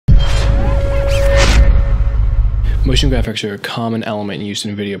Motion graphics are a common element used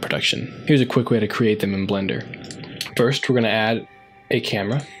in video production. Here's a quick way to create them in Blender. First, we're going to add a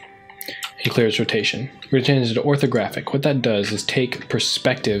camera and clear its rotation. We're going to change it to orthographic. What that does is take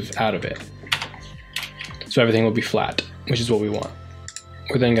perspective out of it. So everything will be flat, which is what we want.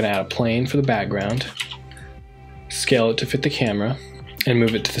 We're then going to add a plane for the background, scale it to fit the camera, and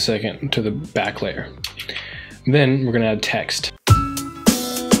move it to the back layer. Then we're going to add text.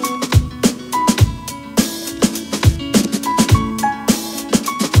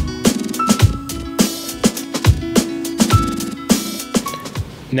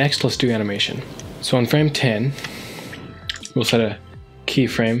 Next, let's do animation. So on frame 10, we'll set a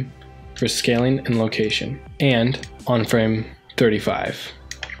keyframe for scaling and location, and on frame 35.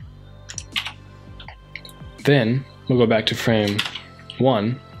 Then we'll go back to frame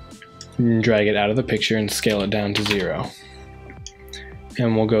 1 and drag it out of the picture and scale it down to 0.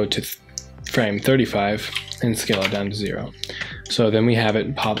 And we'll go to frame 35 and scale it down to 0. So then we have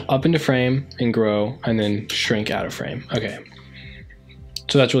it pop up into frame and grow and then shrink out of frame. Okay.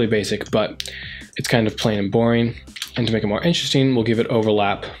 So that's really basic, but it's kind of plain and boring. And to make it more interesting, we'll give it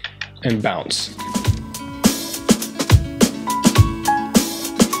overlap and bounce.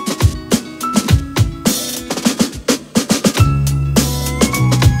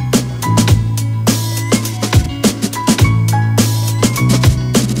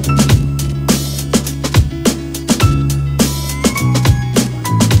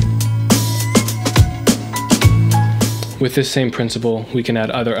 With this same principle, we can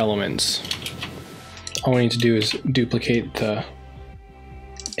add other elements. All we need to do is duplicate the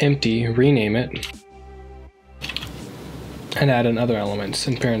empty, rename it, and add in other elements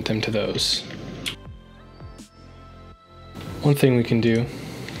and parent them to those. One thing we can do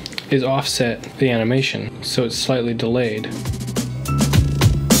is offset the animation so it's slightly delayed.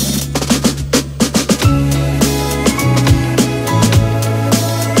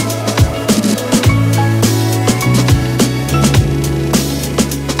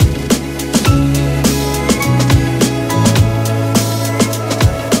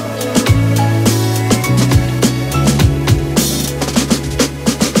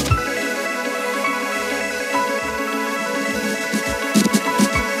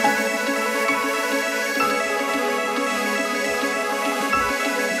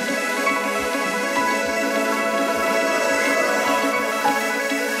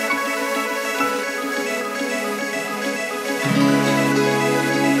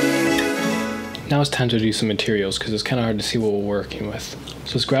 Now it's time to do some materials because it's kind of hard to see what we're working with.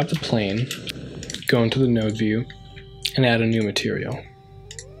 So let's grab the plane, go into the node view, and add a new material.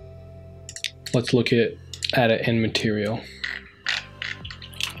 Let's look at add an end material.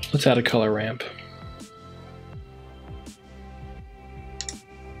 Let's add a color ramp.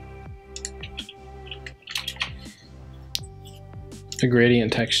 A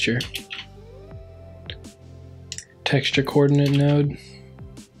gradient texture. Texture coordinate node.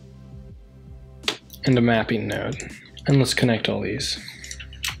 And a mapping node. And let's connect all these.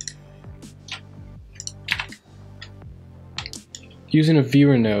 Using a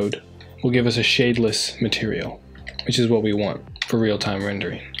viewer node will give us a shadeless material, which is what we want for real-time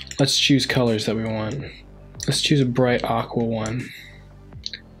rendering. Let's choose colors that we want. Let's choose a bright aqua one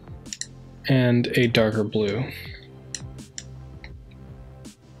and a darker blue.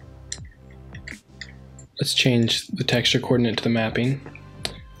 Let's change the texture coordinate to the mapping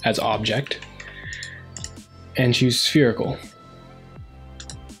as object. And choose spherical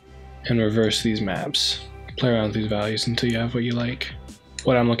and reverse these maps. Play around with these values until you have what you like.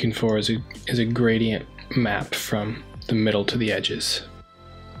 What I'm looking for is a gradient map from the middle to the edges.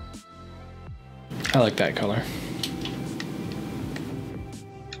 I like that color.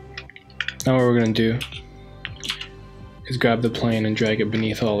 Now what we're going to do is grab the plane and drag it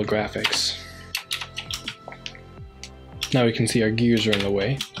beneath all the graphics. Now we can see our gears are in the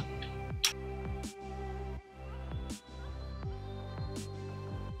way.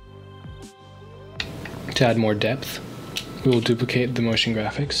 To add more depth, we will duplicate the motion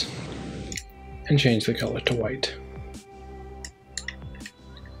graphics and change the color to white.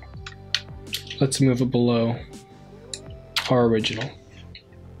 Let's move it below our original.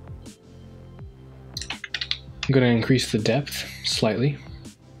 I'm going to increase the depth slightly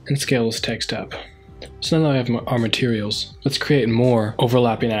and scale this text up. So now that we have our materials, let's create more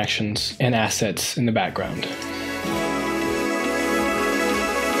overlapping actions and assets in the background.